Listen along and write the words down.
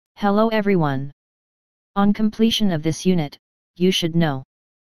Hello everyone. On completion of this unit, you should know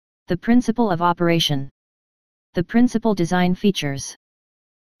the principle of operation, the principal design features,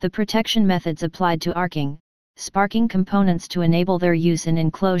 the protection methods applied to arcing, sparking components to enable their use in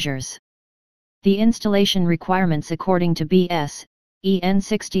enclosures, the installation requirements according to BS, EN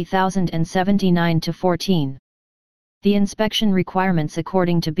 60079-14, the inspection requirements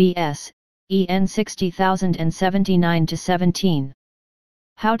according to BS, EN 60079-17.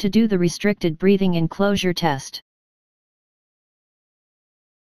 How to do the restricted breathing enclosure test.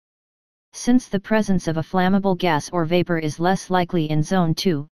 Since the presence of a flammable gas or vapor is less likely in Zone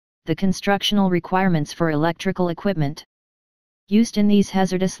 2, the constructional requirements for electrical equipment used in these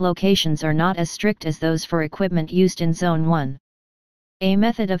hazardous locations are not as strict as those for equipment used in Zone 1. A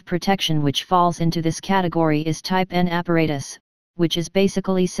method of protection which falls into this category is Type N apparatus, which is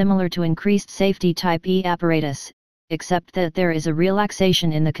basically similar to increased safety Type E apparatus, except that there is a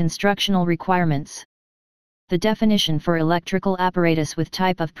relaxation in the constructional requirements. The definition for electrical apparatus with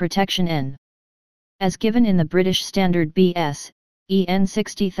type of protection N, as given in the British Standard BS, EN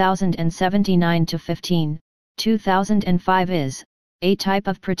 60079-15, 2005 is, a type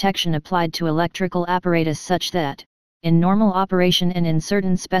of protection applied to electrical apparatus such that, in normal operation and in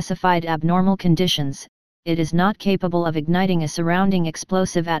certain specified abnormal conditions, it is not capable of igniting a surrounding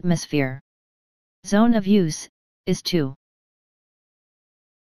explosive atmosphere. Zone of use is 2.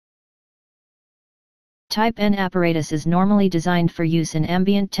 Type N apparatus is normally designed for use in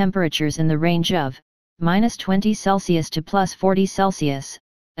ambient temperatures in the range of -20°C to +40°C,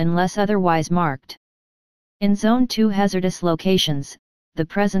 unless otherwise marked. In Zone 2 hazardous locations, the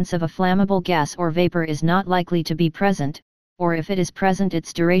presence of a flammable gas or vapor is not likely to be present, or if it is present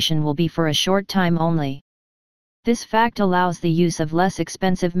its duration will be for a short time only. This fact allows the use of less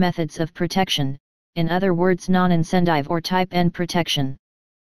expensive methods of protection, in other words non-incendive or Type N protection.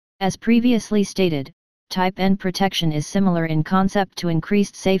 As previously stated, Type N protection is similar in concept to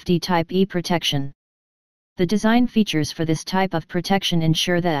increased safety Type E protection. The design features for this type of protection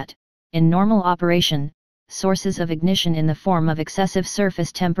ensure that, in normal operation, sources of ignition in the form of excessive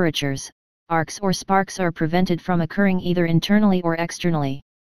surface temperatures, arcs or sparks are prevented from occurring either internally or externally.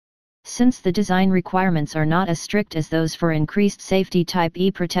 Since the design requirements are not as strict as those for increased safety Type E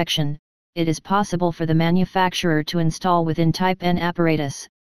protection, it is possible for the manufacturer to install within Type N apparatus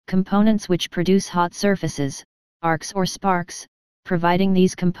components which produce hot surfaces, arcs or sparks, providing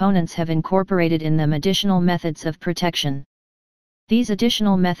these components have incorporated in them additional methods of protection. These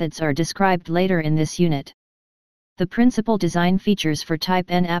additional methods are described later in this unit. The principal design features for Type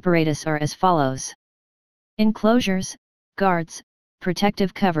N apparatus are as follows. Enclosures, guards,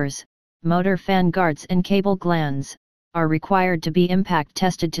 protective covers, motor fan guards and cable glands are required to be impact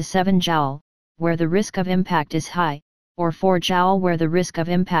tested to 7 joule, where the risk of impact is high, or 4 joule where the risk of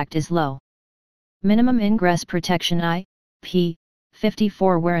impact is low. Minimum ingress protection IP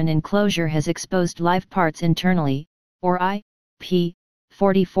 54 where an enclosure has exposed live parts internally, or IP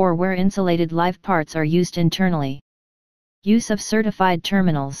 44 where insulated live parts are used internally. Use of certified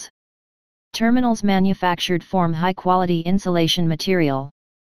terminals. Terminals manufactured form high-quality insulation material.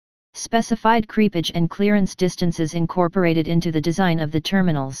 Specified creepage and clearance distances incorporated into the design of the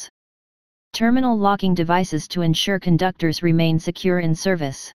terminals. Terminal locking devices to ensure conductors remain secure in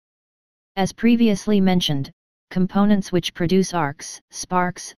service. As previously mentioned, components which produce arcs,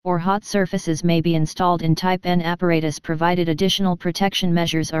 sparks, or hot surfaces may be installed in Type N apparatus provided additional protection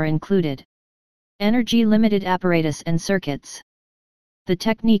measures are included. Energy-limited apparatus and circuits. The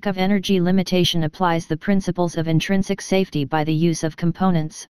technique of energy limitation applies the principles of intrinsic safety by the use of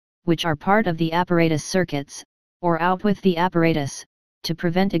components, which are part of the apparatus circuits, or out with the apparatus, to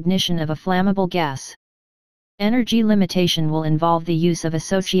prevent ignition of a flammable gas. Energy limitation will involve the use of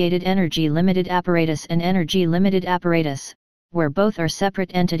associated energy-limited apparatus and energy-limited apparatus, where both are separate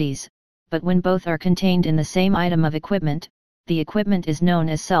entities, but when both are contained in the same item of equipment, the equipment is known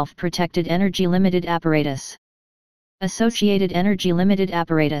as self-protected energy-limited apparatus. Associated energy-limited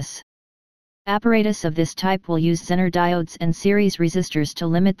apparatus. Apparatus of this type will use Zener diodes and series resistors to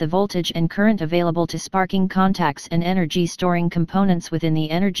limit the voltage and current available to sparking contacts and energy storing components within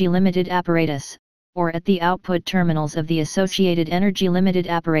the energy-limited apparatus, or at the output terminals of the associated energy-limited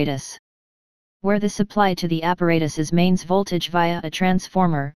apparatus. Where the supply to the apparatus is mains voltage via a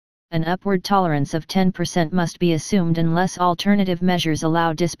transformer, an upward tolerance of 10% must be assumed unless alternative measures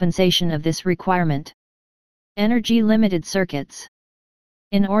allow dispensation of this requirement. Energy-limited circuits.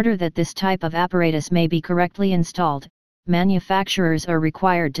 In order that this type of apparatus may be correctly installed, manufacturers are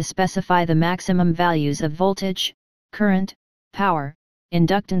required to specify the maximum values of voltage, current, power,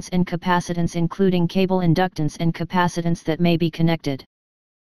 inductance and capacitance including cable inductance and capacitance that may be connected.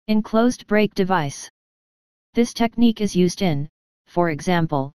 Enclosed brake device. This technique is used in, for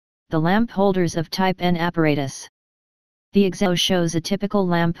example, the lamp holders of Type N apparatus. The example shows a typical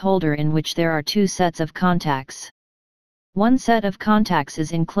lamp holder in which there are two sets of contacts. One set of contacts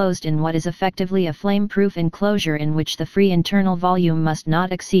is enclosed in what is effectively a flame-proof enclosure in which the free internal volume must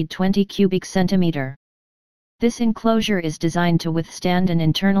not exceed 20 cubic centimeter. This enclosure is designed to withstand an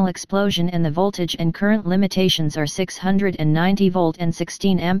internal explosion, and the voltage and current limitations are 690 volt and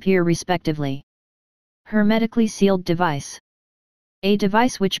 16 ampere respectively. Hermetically sealed device. A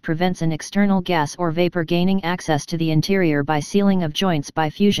device which prevents an external gas or vapor gaining access to the interior by sealing of joints by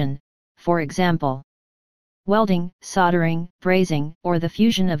fusion, for example, welding, soldering, brazing, or the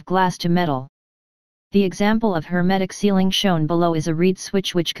fusion of glass to metal. The example of hermetic sealing shown below is a reed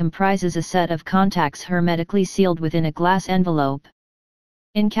switch which comprises a set of contacts hermetically sealed within a glass envelope.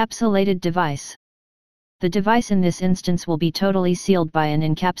 Encapsulated device. The device in this instance will be totally sealed by an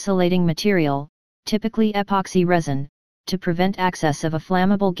encapsulating material, typically epoxy resin, to prevent access of a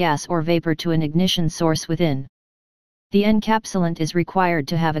flammable gas or vapor to an ignition source within. The encapsulant is required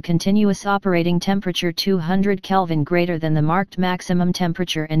to have a continuous operating temperature 200 Kelvin greater than the marked maximum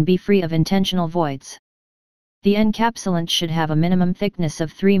temperature and be free of intentional voids. The encapsulant should have a minimum thickness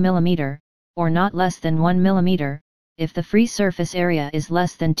of 3 mm, or not less than 1 mm, if the free surface area is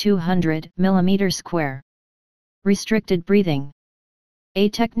less than 200 mm². Restricted breathing. A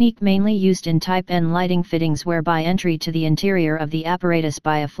technique mainly used in Type N lighting fittings whereby entry to the interior of the apparatus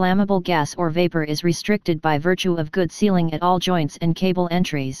by a flammable gas or vapor is restricted by virtue of good sealing at all joints and cable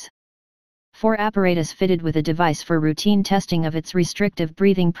entries. For apparatus fitted with a device for routine testing of its restrictive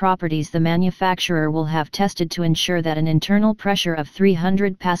breathing properties, the manufacturer will have tested to ensure that an internal pressure of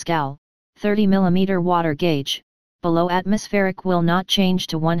 300 Pascal, 30 mm water gauge, below atmospheric will not change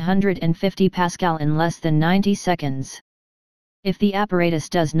to 150 Pascal in less than 90 seconds. If the apparatus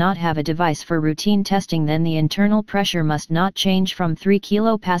does not have a device for routine testing, then the internal pressure must not change from 3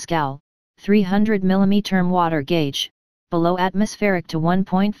 kPa, 300 mm water gauge, below atmospheric to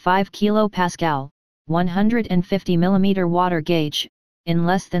 1.5 kPa, 150 mm water gauge, in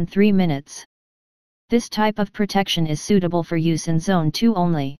less than 3 minutes. This type of protection is suitable for use in Zone 2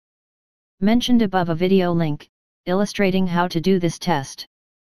 only. Mentioned above a video link, illustrating how to do this test.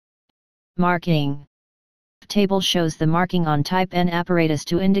 Marking. Table shows the marking on Type N apparatus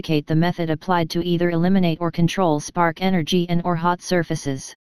to indicate the method applied to either eliminate or control spark energy and/or hot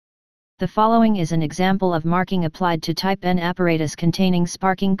surfaces. The following is an example of marking applied to Type N apparatus containing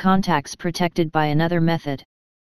sparking contacts protected by another method.